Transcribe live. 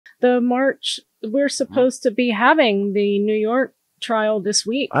the march. We're supposed to be having the New York trial this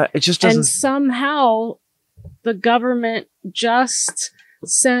week. It just doesn't. And somehow the government just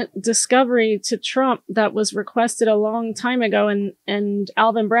sent discovery to Trump that was requested a long time ago. And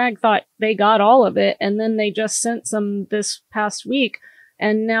Alvin Bragg thought they got all of it. And then they just sent some this past week.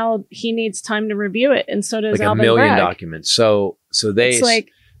 And now he needs time to review it. And so does like Alvin a million Bragg. documents. So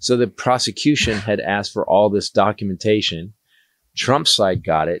the prosecution had asked for all this documentation. Trump's side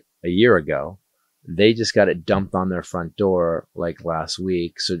got it a year ago. They just got it dumped on their front door like last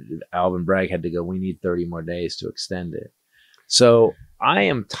week. So Alvin Bragg had to go, we need 30 more days to extend it. So I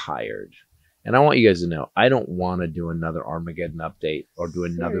am tired. And I want you guys to know, I don't want to do another Armageddon update or do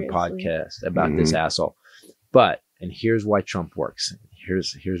another podcast about this asshole. But, and here's why Trump works.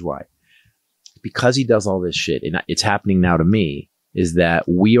 Here's why. Because he does all this shit, and it's happening now to me, is that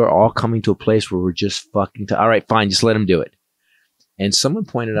we are all coming to a place where we're just fucking, all right, fine, just let him do it. And someone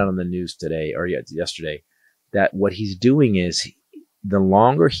pointed out on the news today, or yesterday, that what he's doing is the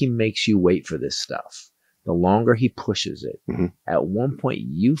longer he makes you wait for this stuff, the longer he pushes it. At one point,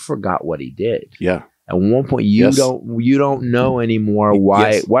 you forgot what he did. Yeah. At one point, you don't know anymore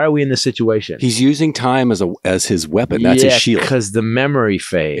why are we in this situation? He's using time as his weapon. That's his shield. Because the memory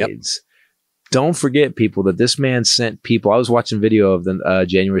fades. Don't forget, people, that this man sent people. I was watching video of the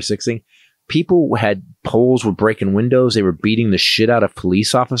January 6th thing. People had poles were breaking windows. They were beating the shit out of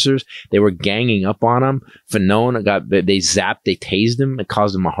police officers. They were ganging up on them. Fanone they zapped, they tased him. It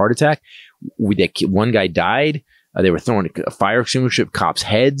caused him a heart attack. One guy died. They were throwing a fire extinguisher at cops'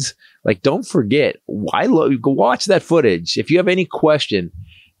 heads. Like, don't forget. Go watch that footage. If you have any question,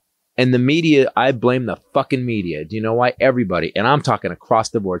 and the media, I blame the fucking media. Do you know why? Everybody, and I'm talking across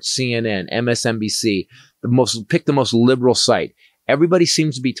the board, CNN, MSNBC, pick the most liberal site. Everybody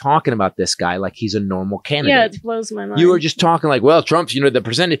seems to be talking about this guy like he's a normal candidate. Yeah, it blows my mind. You were just talking like, well, Trump's, the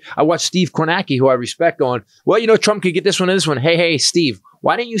percentage. I watched Steve Kornacki, who I respect, going, well, Trump could get this one and this one. Hey, Steve,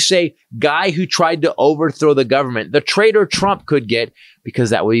 why didn't you say guy who tried to overthrow the government? The traitor Trump could get, because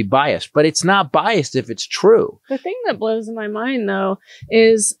that would be biased. But it's not biased if it's true. The thing that blows my mind, though,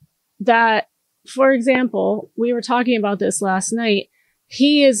 is that, for example, we were talking about this last night.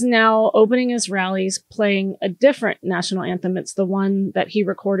 He is now opening his rallies playing a different national anthem. It's the one that he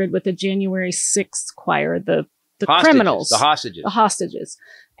recorded with the January 6th choir, the criminals. The hostages.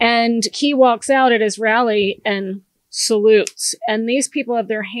 And he walks out at his rally and salutes. And these people have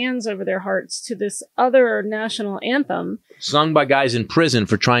their hands over their hearts to this other national anthem. Sung by guys in prison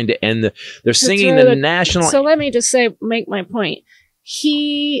for trying to end they're singing the national. So let me just make my point.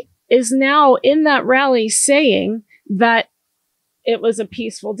 He is now in that rally saying that it was a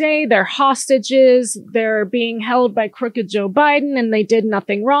peaceful day. They're hostages. They're being held by crooked Joe Biden and they did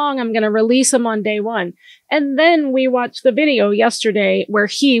nothing wrong. I'm going to release them on day one. And then we watched the video yesterday where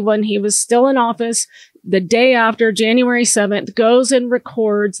when he was still in office, the day after January 7th, goes and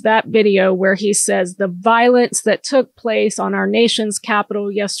records that video where he says the violence that took place on our nation's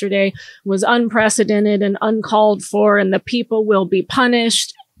capital yesterday was unprecedented and uncalled for, and the people will be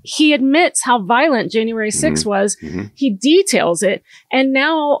punished. He admits how violent January 6th was. He details it. And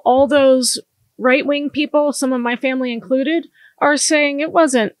now all those right-wing people, some of my family included, are saying it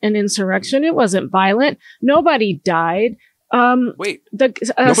wasn't an insurrection. It wasn't violent. Nobody died. Nobody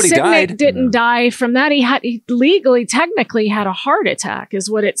died. Didn't die from that. He legally, technically had a heart attack is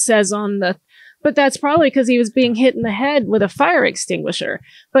what it says on but that's probably because he was being hit in the head with a fire extinguisher.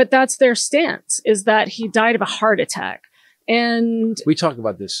 But that's their stance, is that he died of a heart attack. And we talk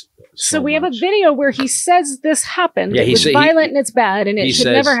about this. So we have a video where he says this happened. Yeah, it was violent and it's bad and it should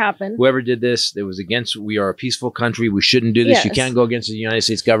never happen. Whoever did this, it was against, we are a peaceful country. We shouldn't do this. Yes. You can't go against the United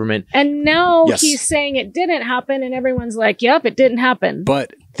States government. And now he's saying it didn't happen and everyone's like, yep, it didn't happen.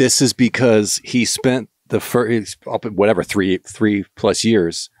 But this is because he spent the first, 3+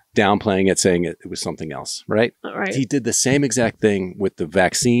 years downplaying it, saying it was something else, right? Right. He did the same exact thing with the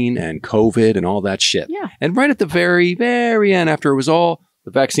vaccine and COVID and all that shit. Yeah. And right at the very, very end, after it was all,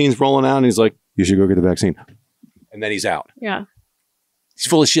 the vaccine's rolling out, and he's like, you should go get the vaccine. And then he's out. Yeah. He's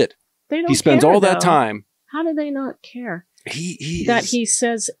full of shit. He spends all that time. How do they not care? He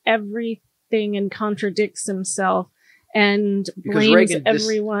says everything and contradicts himself and blames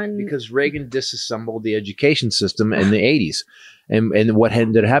everyone. Because Reagan disassembled the education system in the 80s. And what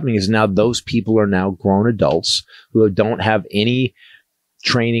ended up happening is now those people are now grown adults who don't have any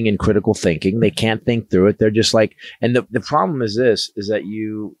training in critical thinking. They can't think through it. They're just like, and the problem is this, is that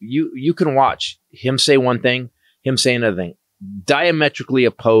you can watch him say one thing, him say another thing, diametrically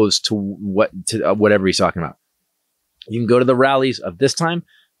opposed to whatever he's talking about. You can go to the rallies of this time,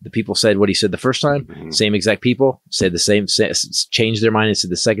 The people said what he said the first time. Same exact people said the same, changed their mind and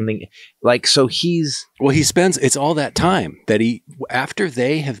said the second thing. Like, so he's... Well, he spends, it's all that time that he, after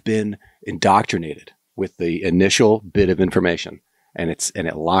they have been indoctrinated with the initial bit of information, and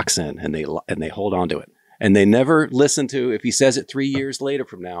it locks in, and they hold on to it. And they never listen to, if he says it 3 years later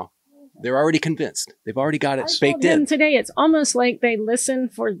from now, they're already convinced. They've already got it baked in. Today, it's almost like they listen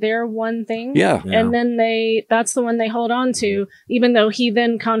for their one thing. Yeah. And then that's the one they hold on to, even though he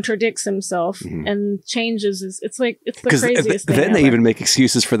then contradicts himself and changes it's the craziest thing. Then they even make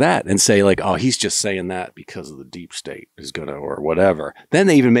excuses for that and say like, oh, he's just saying that because of the deep state is going to, or whatever. Then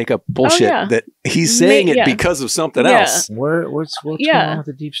they even make up bullshit that he's saying it because of something else. What's going on with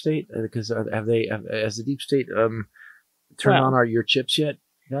the deep state? Because has the deep state turned on your chips yet?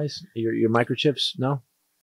 Guys, your microchips? No,